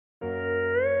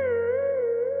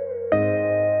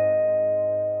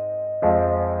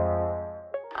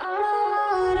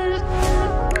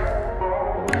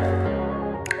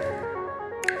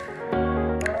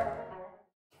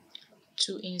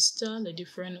a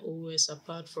different OS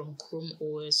apart from Chrome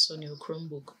OS on your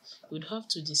Chromebook, you'd have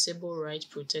to disable Write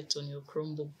Protect on your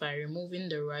Chromebook by removing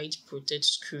the Write Protect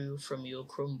screw from your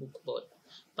Chromebook board.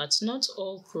 But not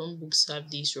all Chromebooks have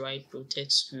these Write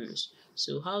Protect screws.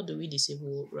 So how do we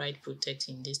disable Write Protect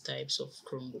in these types of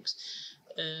Chromebooks?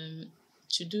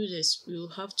 To do this, we'll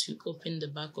have to open the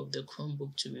back of the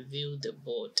Chromebook to reveal the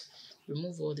board.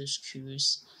 Remove all the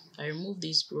screws. I remove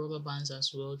these rubber bands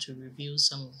as well to reveal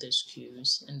some of the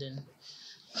screws, and then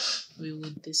we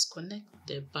will disconnect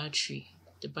the battery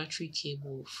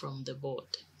cable from the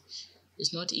board.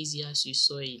 It's not easy as you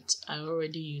saw it. I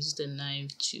already used the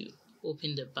knife to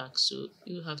open the back, so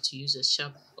you have to use a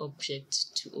sharp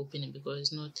object to open it because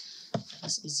it's not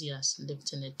as easy as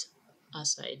lifting it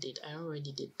as I did. I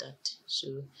already did that.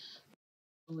 So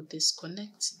we'll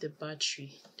disconnect the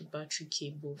battery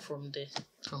cable from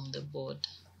the board.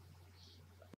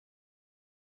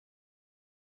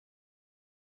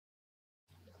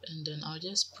 And then I'll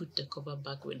just put the cover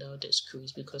back without the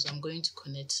screws because I'm going to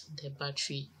connect the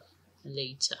battery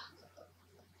later.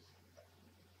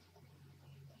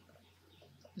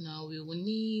 Now we will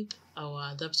need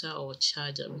our adapter or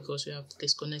charger because we have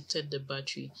disconnected the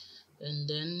battery, and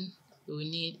then we will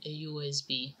need a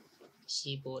USB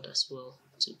keyboard as well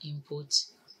to input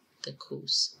the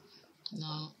codes.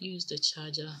 Now use the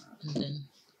charger and then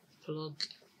plug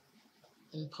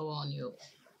and power on your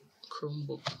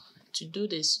Chromebook. To do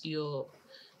this, your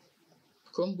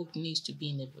Chromebook needs to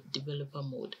be in a developer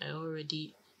mode. I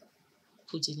already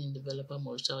put it in developer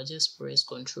mode, so I'll just press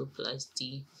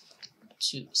Ctrl+D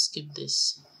to skip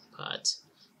this part.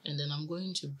 And then I'm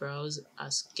going to browse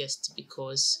as guest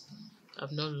because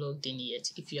I've not logged in yet.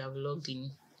 If you have logged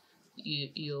in,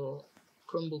 your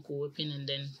Chromebook will open, and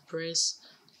then press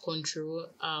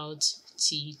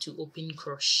Ctrl+Alt+T to open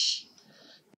Crush.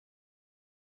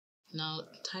 Now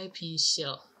type in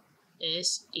shell,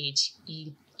 SHELL,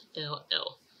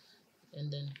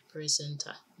 and then press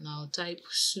enter. Now type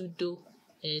sudo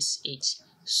sh,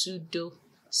 sudo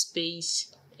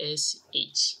space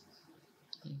sh.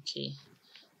 Okay,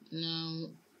 now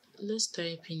let's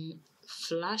type in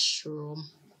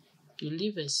flashrom. You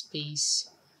leave a space,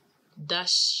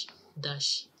 dash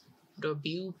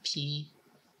wp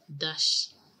dash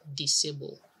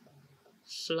disable.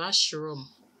 Flashrom,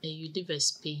 and you leave a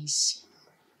space,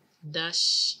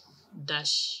 dash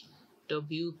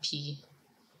wp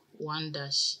one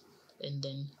dash, and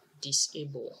then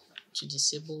disable, to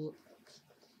disable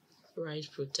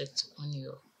Write Protect on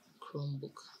your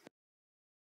Chromebook.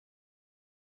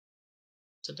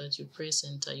 So that you press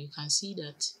enter, you can see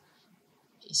that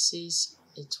it says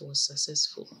it was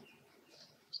successful.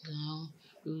 Now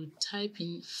you type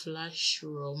in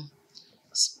flashrom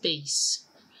space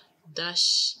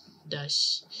dash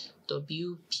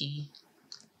wp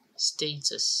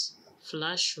status,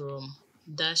 flashrom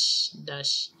dash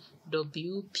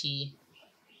wp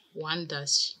one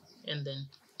dash, and then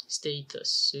status.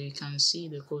 So you can see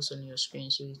the codes on your screen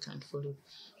so you can follow.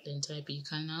 Then type it. You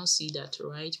can now see that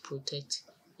Write Protect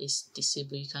is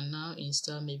disabled. You can now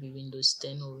install maybe Windows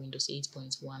 10 or Windows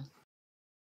 8.1